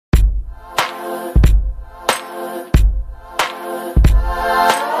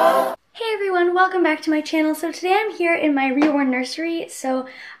welcome back to my channel. So today I'm here in my Reborn nursery. So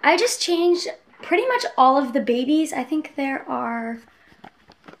I just changed pretty much all of the babies. I think there are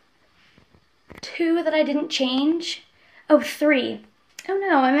 2 that I didn't change. Oh, 3. Oh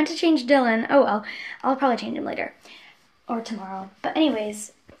no, I meant to change Dylan. Oh well, I'll probably change him later or tomorrow. But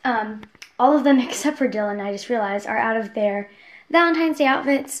anyways, all of them except for Dylan, I just realized, are out of their Valentine's Day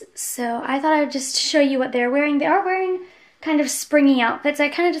outfits. So I thought I would just show you what they're wearing. They are wearing kind of springy outfits. I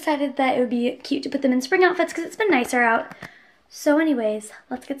kind of decided that it would be cute to put them in spring outfits because it's been nicer out. So anyways,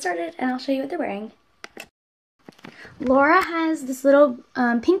 let's get started and I'll show you what they're wearing. Laura has this little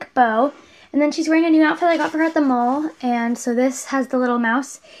pink bow, and then she's wearing a new outfit I got for her at the mall. And so this has the little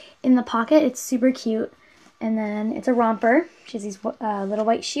mouse in the pocket. It's super cute. And then it's a romper. She has these little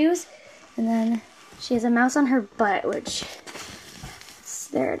white shoes. And then she has a mouse on her butt, which,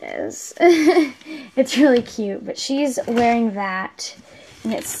 there it is. It's really cute, but she's wearing that,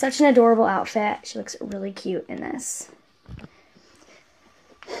 and it's such an adorable outfit. She looks really cute in this.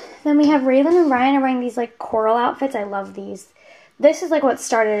 Then we have Raylan and Ryan are wearing these like coral outfits. I love these. This is like what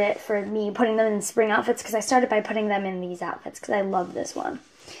started it for me, putting them in spring outfits, because I started by putting them in these outfits because I love this one.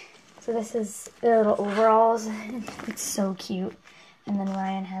 So this is their little overalls. It's so cute. And then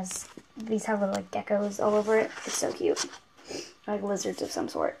Ryan has, these have little like geckos all over it. It's so cute. Like lizards of some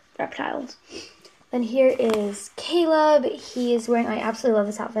sort, reptiles. Then here is Caleb. He is wearing, I absolutely love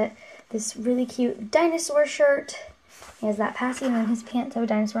this outfit, this really cute dinosaur shirt. He has that passy, and then his pants have a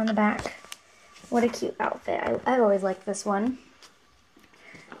dinosaur on the back. What a cute outfit. I've always liked this one.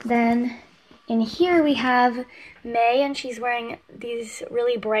 Then in here we have May, and she's wearing these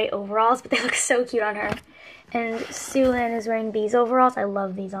really bright overalls, but they look so cute on her. And Sulin is wearing these overalls. I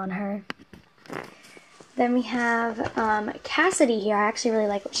love these on her. Then we have Cassidy here. I actually really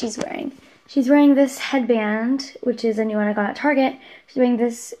like what she's wearing. She's wearing this headband, which is a new one I got at Target. She's wearing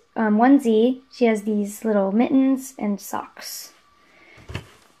this onesie. She has these little mittens and socks.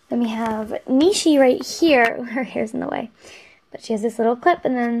 Then we have Nishi right here. Her hair's in the way. But she has this little clip,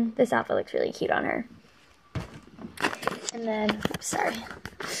 and then this outfit looks really cute on her. And then, oops, sorry.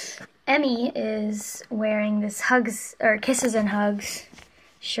 Emmy is wearing this hugs, or kisses and hugs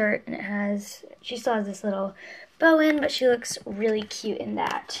shirt, and it has, she still has this little bow in, but she looks really cute in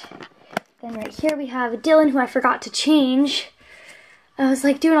that. Then right here we have Dylan, who I forgot to change. I was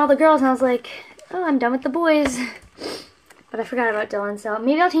like doing all the girls, and I was like, oh, I'm done with the boys. But I forgot about Dylan, so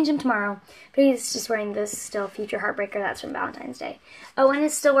maybe I'll change him tomorrow. But he's just wearing this still Future Heartbreaker. That's from Valentine's Day. Owen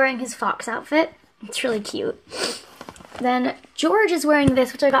is still wearing his fox outfit. It's really cute. Then George is wearing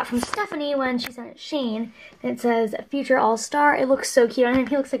this, which I got from Stephanie when she sent it Shane. It says Future All-Star. It looks so cute on him.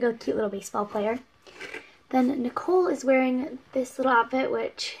 He looks like a cute little baseball player. Then Nicole is wearing this little outfit,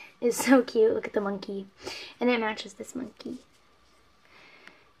 which is so cute. Look at the monkey. And it matches this monkey.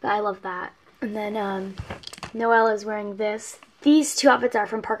 But I love that. And then Noelle is wearing this. These 2 outfits are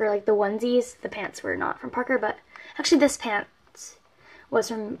from Parker, like the onesies. The pants were not from Parker, but actually this pants was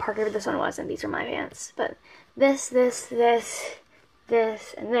from Parker, but this one wasn't. These are my pants. But this,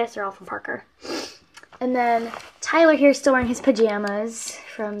 and this are all from Parker. And then Tyler here is still wearing his pajamas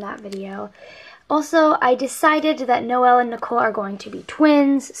from that video. Also, I decided that Noelle and Nicole are going to be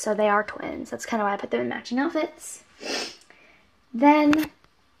twins, so they are twins. That's kind of why I put them in matching outfits. Then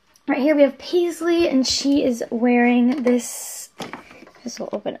right here we have Paisley, and she is wearing this will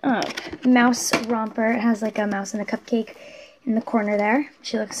open up, mouse romper. It has like a mouse and a cupcake in the corner there.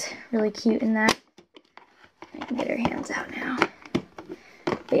 She looks really cute in that. I can get her hands out now.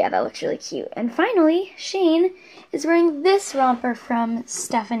 But yeah, that looks really cute. And finally, Shane is wearing this romper from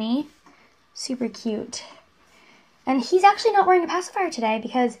Stephanie. Super cute. And he's actually not wearing a pacifier today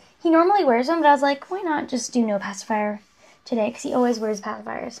because he normally wears them, but I was like, why not just do no pacifier today, because he always wears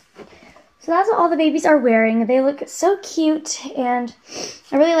pacifiers. So that's what all the babies are wearing. They look so cute, and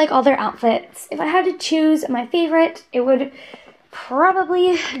I really like all their outfits. If I had to choose my favorite, it would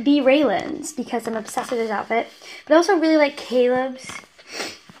probably be Raylan's, because I'm obsessed with his outfit. But I also really like Caleb's.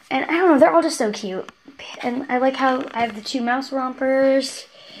 And I don't know, they're all just so cute. And I like how I have the 2 mouse rompers.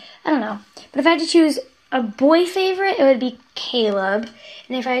 I don't know. But if I had to choose a boy favorite, it would be Caleb.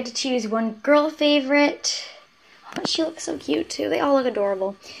 And if I had to choose one girl favorite, oh, she looks so cute too. They all look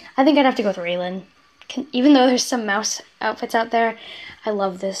adorable. I think I'd have to go with Raylan. Even though there's some mouse outfits out there, I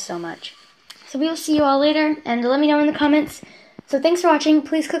love this so much. So we will see you all later, and let me know in the comments. So thanks for watching.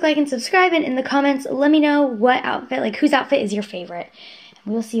 Please click like and subscribe, and in the comments, let me know what outfit, like whose outfit is your favorite.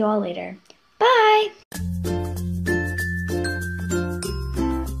 And we will see you all later. Bye!